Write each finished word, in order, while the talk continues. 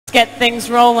Get things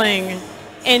rolling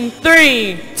in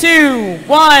 3, 2,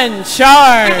 1,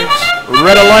 charge.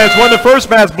 Red Alliance won the first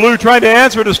match. Blue trying to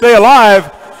answer to stay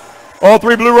alive. All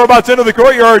three blue robots into the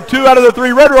courtyard. 2 out of the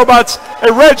 3 red robots.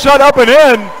 A red shot up and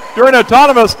in during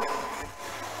autonomous.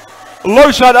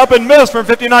 Low shot up and missed from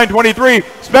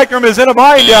 59-23. Spectrum is in a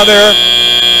bind down there.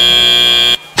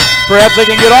 Perhaps they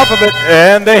can get off of it,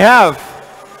 and they have.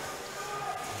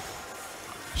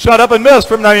 Shot up and missed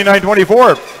from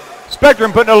 99-24.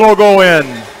 Spectrum putting a low goal in.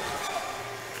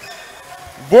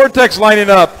 Vortex lining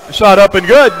up. Shot up and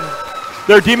good.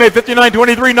 Their teammate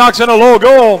 59-23 knocks in a low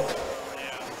goal.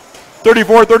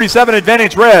 34-37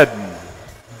 advantage red.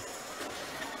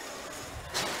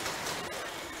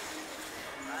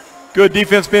 Good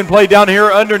defense being played down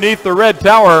here underneath the red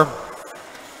tower.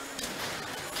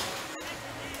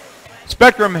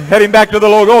 Spectrum heading back to the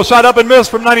low goal. Shot up and missed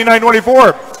from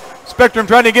 99-24. Spectrum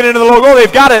trying to get into the low goal.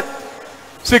 They've got it.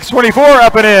 6-24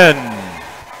 up and in.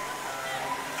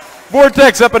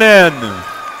 Vortex up and in.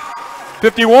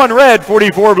 51 red,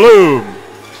 44 blue.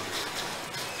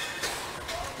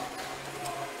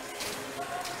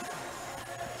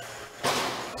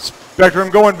 Spectrum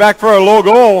going back for a low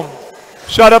goal.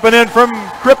 Shot up and in from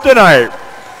Kryptonite.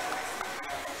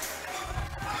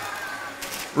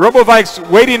 RoboVikes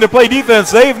waiting to play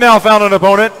defense. They've now found an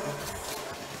opponent.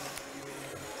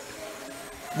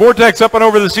 Vortex up and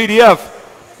over the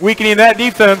CDF, weakening that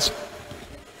defense.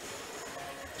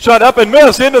 Shot up and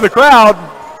missed into the crowd.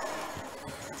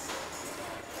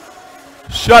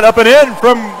 Shot up and in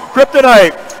from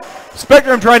Kryptonite.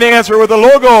 Spectrum trying to answer with a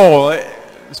low goal.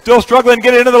 Still struggling to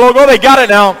get into the low goal. They got it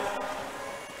now.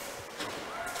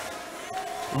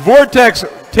 Vortex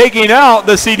taking out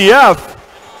the CDF.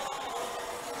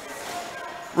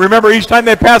 Remember, each time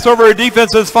they pass over a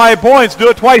defense, it's 5 points. Do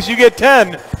it twice, you get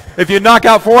 10. If you knock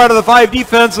out 4 out of the 5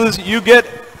 defenses, you get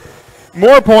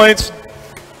more points,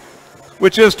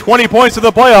 which is 20 points in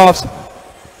the playoffs.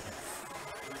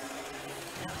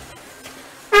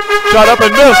 Shot up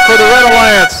and missed for the Red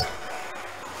Alliance.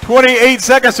 28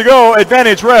 seconds to go.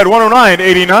 Advantage red,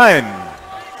 109-89.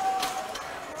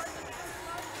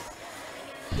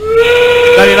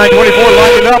 99-24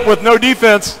 lining up with no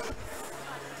defense.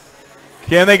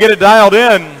 Can they get it dialed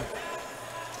in?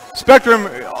 Spectrum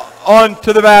on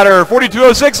to the batter.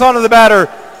 42-06 onto the batter.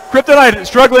 Kryptonite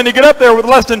struggling to get up there with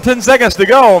less than 10 seconds to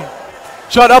go.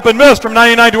 Shot up and missed from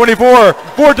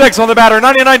 99-24. Vortex on the batter.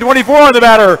 99-24 on the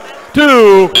batter.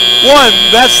 2-1.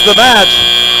 That's the match.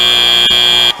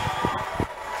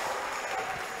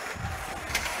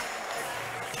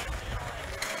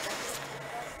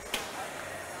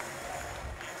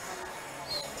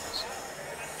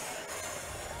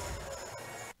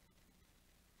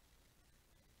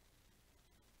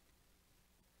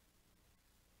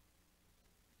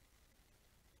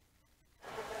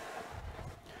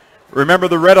 Remember,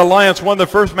 the Red Alliance won the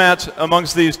first match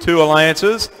amongst these two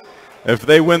alliances. If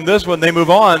they win this one, they move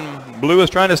on. Blue is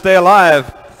trying to stay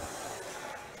alive.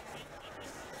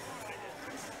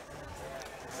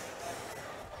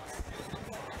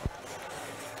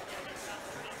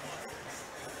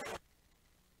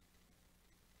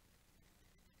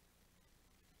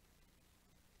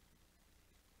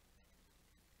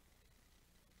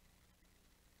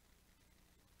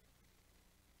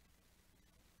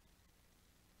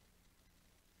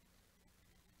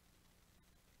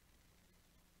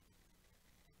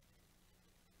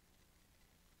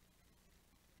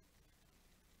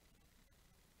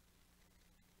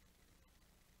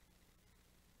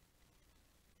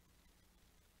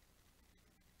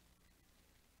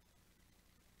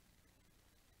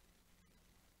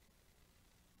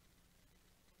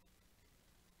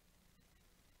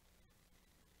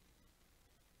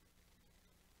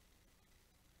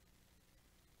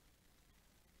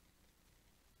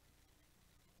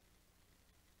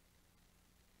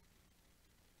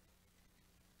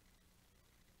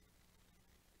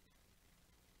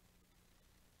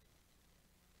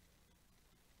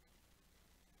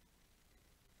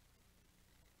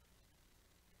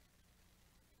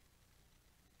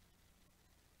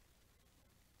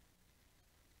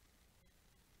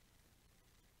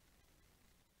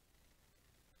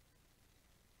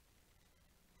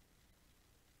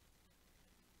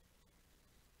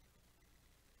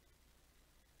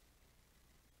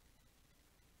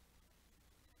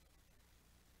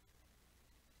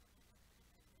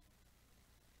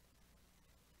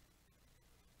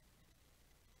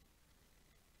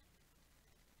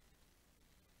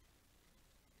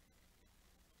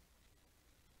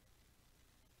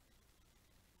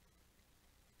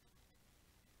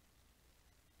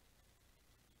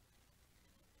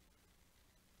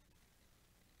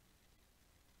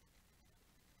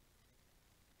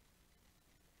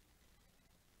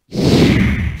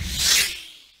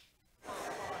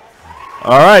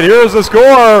 All right, here's the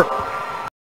score.